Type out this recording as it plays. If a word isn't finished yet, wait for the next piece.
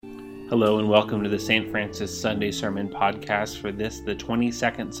Hello and welcome to the St. Francis Sunday Sermon Podcast for the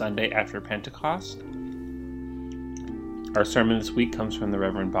 22nd Sunday after Pentecost. Our sermon this week comes from the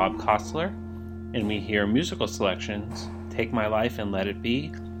Reverend Bob Kostler, and we hear musical selections, Take My Life and Let It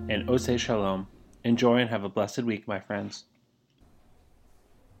Be, and Ose Shalom. Enjoy and have a blessed week, my friends.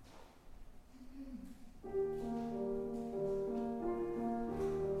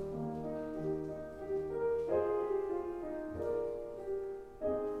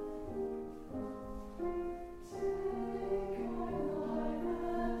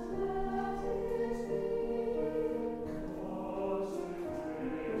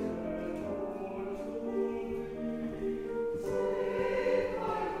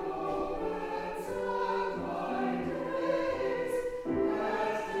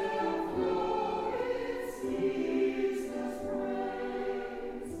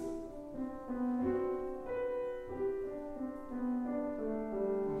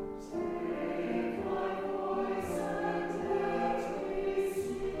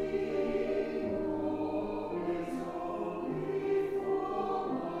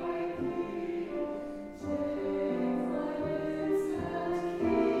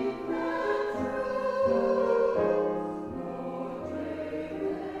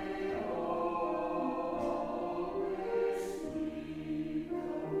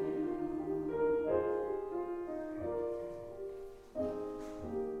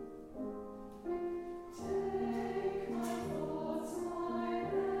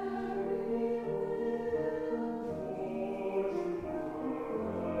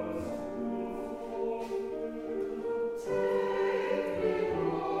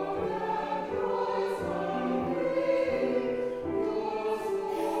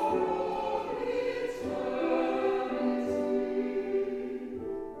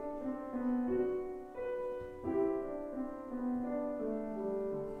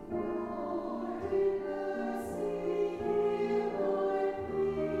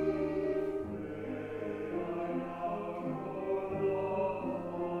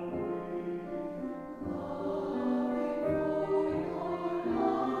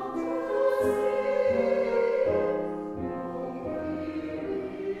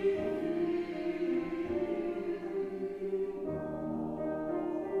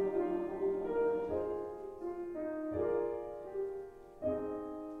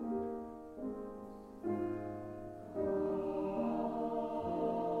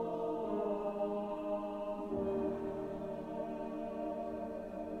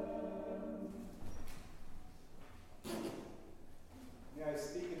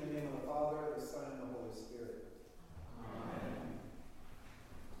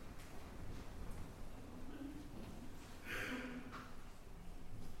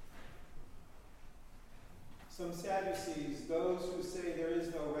 Some Sadducees, those who say there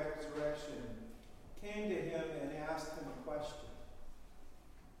is no resurrection, came to him and asked him a question.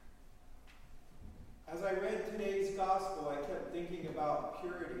 As I read today's gospel, I kept thinking about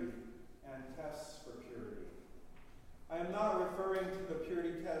purity and tests for purity. I am not referring to the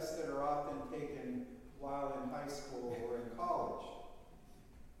purity tests that are often taken while in high school or in college.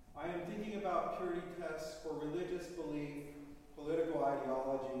 I am thinking about purity tests for religious belief, political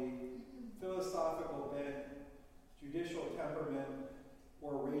ideology, philosophical bent, judicial temperament,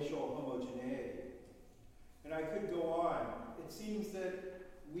 or racial homogeneity. And I could go on. It seems that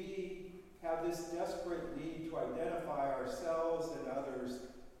we have this desperate need to identify ourselves and others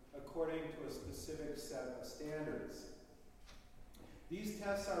according to a specific set of standards. These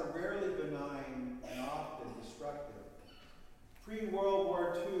tests are rarely benign and often destructive. Pre-World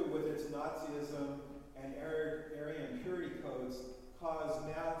War II, with its Nazism and Aryan purity codes, caused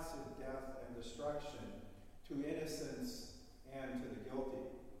massive death and destruction to innocents and to the guilty.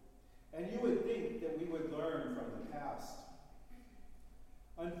 And you would think that we would learn from the past.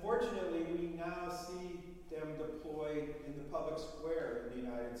 Unfortunately, we now see them deployed in the public square in the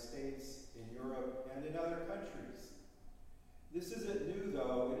United States, in Europe, and in other countries. This isn't new,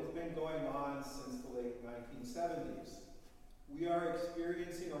 though. It has been going on since the late 1970s. We are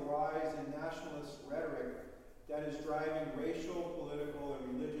experiencing a rise in nationalist rhetoric that is driving racial, political,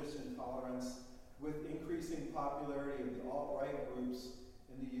 and religious intolerance with increasing popularity of the alt-right groups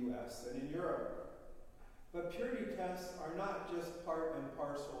in the U.S. and in Europe. But purity tests are not just part and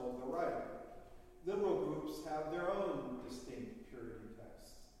parcel of the right. Liberal groups have their own distinct purity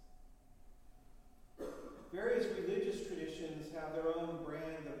tests. Various religious traditions have their own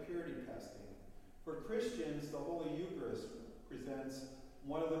brand of purity testing. For Christians, the Holy Eucharist presents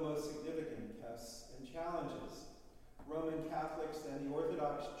one of the most significant tests and challenges. Roman Catholics and the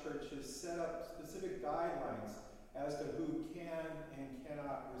Orthodox churches set up specific guidelines as to who can and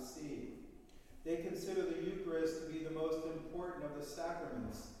cannot receive. They consider the Eucharist to be the most important of the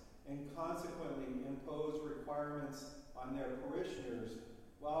sacraments and consequently impose requirements on their parishioners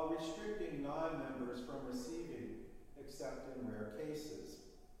while restricting non-members from receiving, except in rare cases.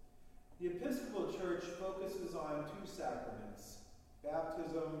 The Episcopal Church focuses on two sacraments,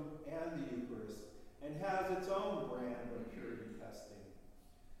 baptism and the Eucharist, and has its own brand of purity testing.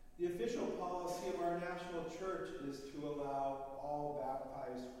 The official policy of our national church is to allow all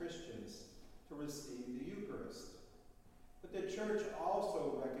baptized Christians to receive the Eucharist. But the church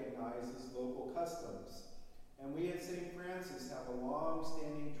also recognizes local customs, and we at St. Francis have a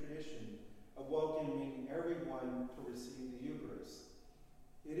long-standing tradition of welcoming everyone to receive the Eucharist.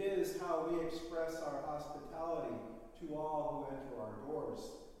 It is how we express our hospitality to all who enter our doors.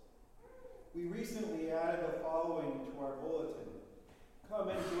 We recently added the following to our bulletin. Come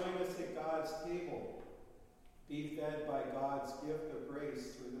and join us at God's table. Be fed by God's gift of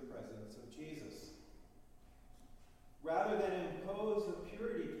grace through the presence of Jesus. Rather than impose a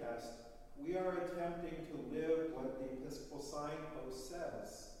purity test, we are attempting to live what the Episcopal signpost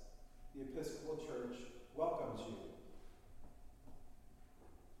says. The Episcopal Church welcomes you.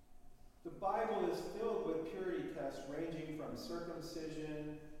 The Bible is filled with purity tests ranging from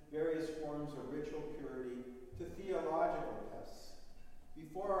circumcision, various forms of ritual purity, to theological tests.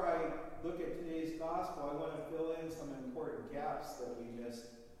 Before I look at today's gospel, I want to fill in some important gaps that we missed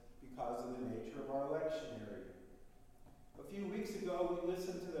because of the nature of our lectionary. A few weeks ago, we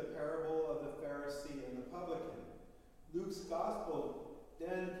listened to the parable of the Pharisee and the publican. Luke's gospel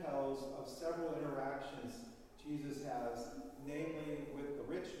then tells of several interactions Jesus has, namely with the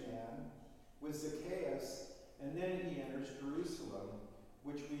rich man, with Zacchaeus, and then he enters Jerusalem,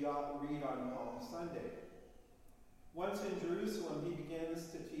 which we read on Palm Sunday. Once in Jerusalem, he begins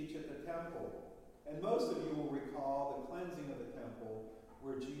to teach at the temple. And most of you will recall the cleansing of the temple,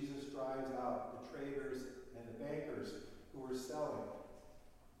 where Jesus drives out the traders and the bankers who were selling.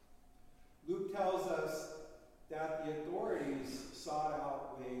 Luke tells us that the authorities sought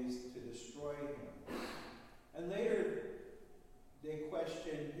out ways to destroy him. And later, they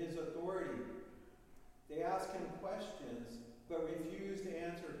question his authority. They ask him questions, but refuse to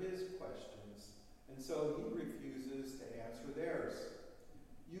answer his questions. And so he refuses to answer theirs.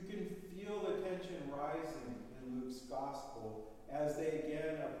 You can feel the tension rising in Luke's gospel as they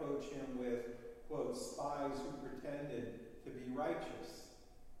again approach him with, quote, spies who pretended to be righteous.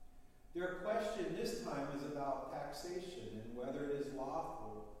 Their question this time is about taxation and whether it is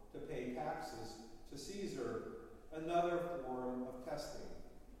lawful to pay taxes to Caesar, another form of testing.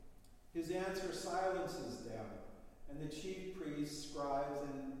 His answer silences them, and the chief priests, scribes,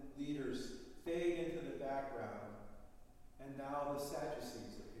 and leaders fade into the background, and now the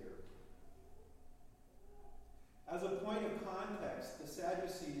Sadducees appear. As a point of context, the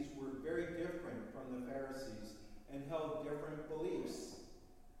Sadducees were very different from the Pharisees and held different beliefs.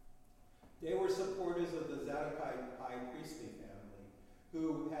 They were supporters of the Zadokite high priestly family,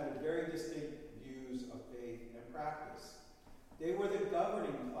 who had very distinct views of faith and practice. They were the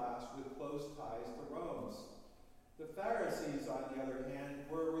governing class with close ties to Rome. The Pharisees, on the other hand,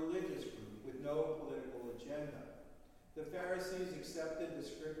 were a religious group with no political agenda. The Pharisees accepted the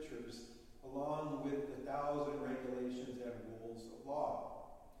scriptures along with the 1,000 regulations and rules of law.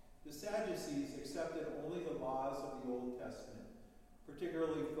 The Sadducees accepted only the laws of the Old Testament,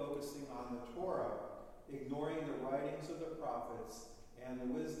 particularly focusing on the Torah, ignoring the writings of the prophets and the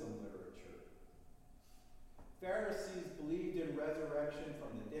wisdom literature. Pharisees believed in resurrection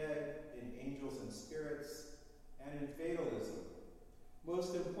from the dead, in angels and spirits, and in fatalism.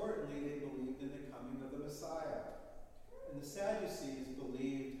 Most importantly, they believed in the coming of the Messiah. And the Sadducees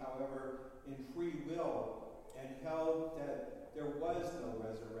believed, however, in free will and held that there was no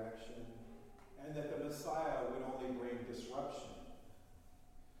resurrection and that the Messiah would only bring disruption.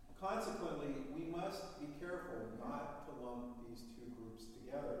 Consequently, we must be careful not to lump these two groups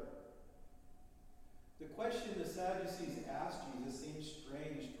together. The question the Sadducees asked Jesus seems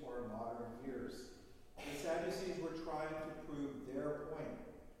strange to our modern ears. The Sadducees were trying to prove their point.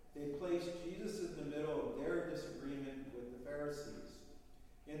 They placed Jesus in the middle of their disagreement with the Pharisees.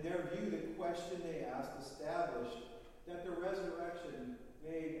 In their view, the question they asked established that the resurrection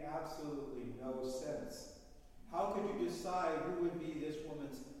made absolutely no sense. How could you decide who would be this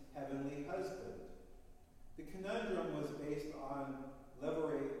woman's heavenly husband? The conundrum was based on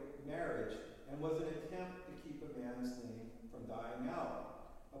levirate marriage and was an attempt to keep a man's name from dying out.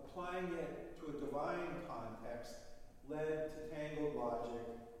 Applying it to a divine context led to tangled logic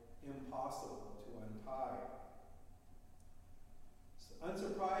impossible to untie.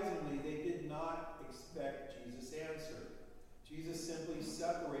 Unsurprisingly, they did not expect Jesus' answer. Jesus simply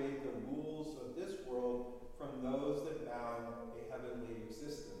separated the rules of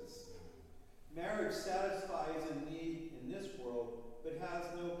marriage satisfies a need in this world, but has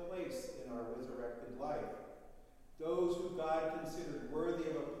no place in our resurrected life. Those who God considered worthy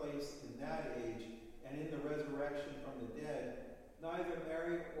of a place in that age and in the resurrection from the dead neither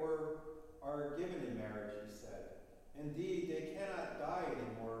marry or are given in marriage, he said. Indeed, they cannot die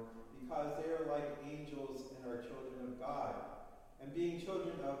anymore because they are like angels and are children of God, and being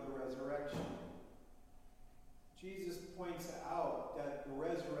children of the resurrection. Jesus points out that the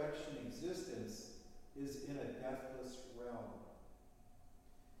resurrection existence is in a deathless realm.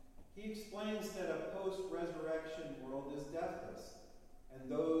 He explains that a post-resurrection world is deathless,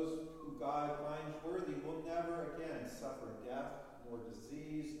 and those who God finds worthy will never again suffer death, nor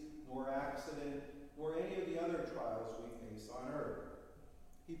disease, nor accident, nor any of the other trials we face on earth.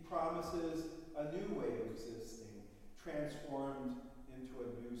 He promises a new way of existing, transformed into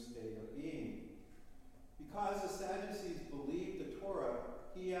a new state of being. Because the Sadducees believed the Torah,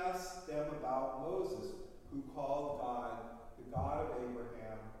 he asks them about Moses, who called God the God of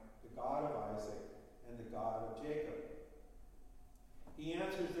Abraham, the God of Isaac, and the God of Jacob. He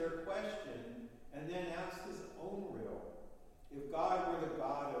answers their question and then asks his own riddle. If God were the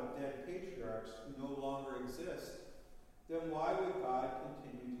God of dead patriarchs who no longer exist, then why would God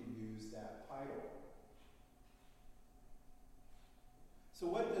continue to use that title? So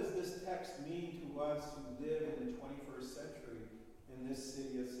what does this text mean to us who live in the 21st century in this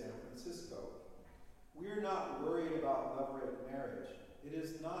city of San Francisco? We're not worried about levirate marriage. It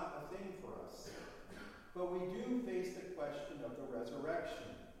is not a thing for us. But we do face the question of the resurrection.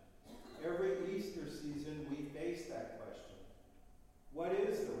 Every Easter season we face that question. What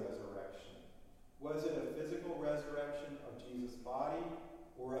is the resurrection? Was it a physical resurrection of Jesus' body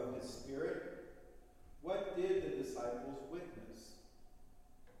or of his spirit? What did the disciples witness?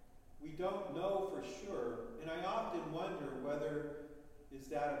 We don't know for sure, and I often wonder whether is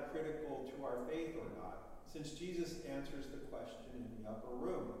that critical to our faith or not, since Jesus answers the question in the upper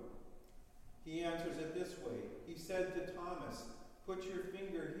room. He answers it this way. He said to Thomas, "Put your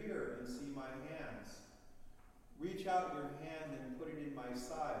finger here and see my hands. Reach out your hand and put it in my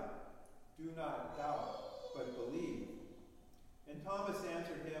side. Do not doubt, but believe." And Thomas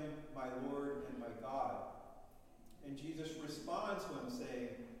answered him, "My Lord and my God." And Jesus responds to him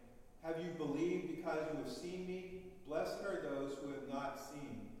saying, "Have you believed because you have seen me? Blessed are those who have not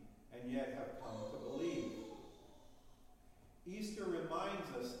seen and yet have come to believe." Easter reminds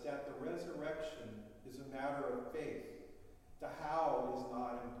us that the resurrection is a matter of faith. The how is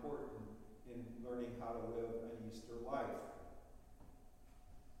not important in learning how to live an Easter life.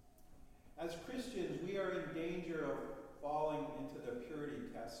 As Christians, we are in danger of falling into the purity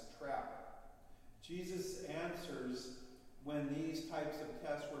test trap. Jesus' answers when these types of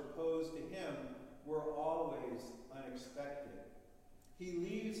tests were posed to him were always unexpected. He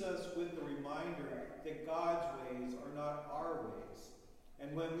leaves us with the reminder that God's ways are not our ways.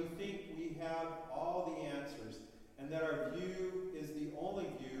 And when we think we have all the answers and that our view is the only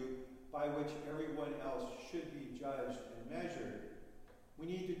view by which everyone else should be judged and measured, we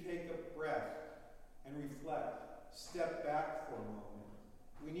need to take a breath and reflect, step back for a moment.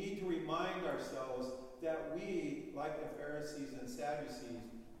 We need to remind ourselves that we, like the Pharisees and Sadducees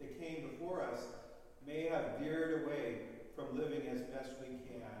that came before us, may have veered away from living as best we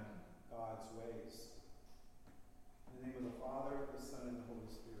can God's ways. In the name of the Father, the Son, and the Holy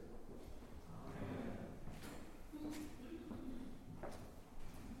Spirit. Amen.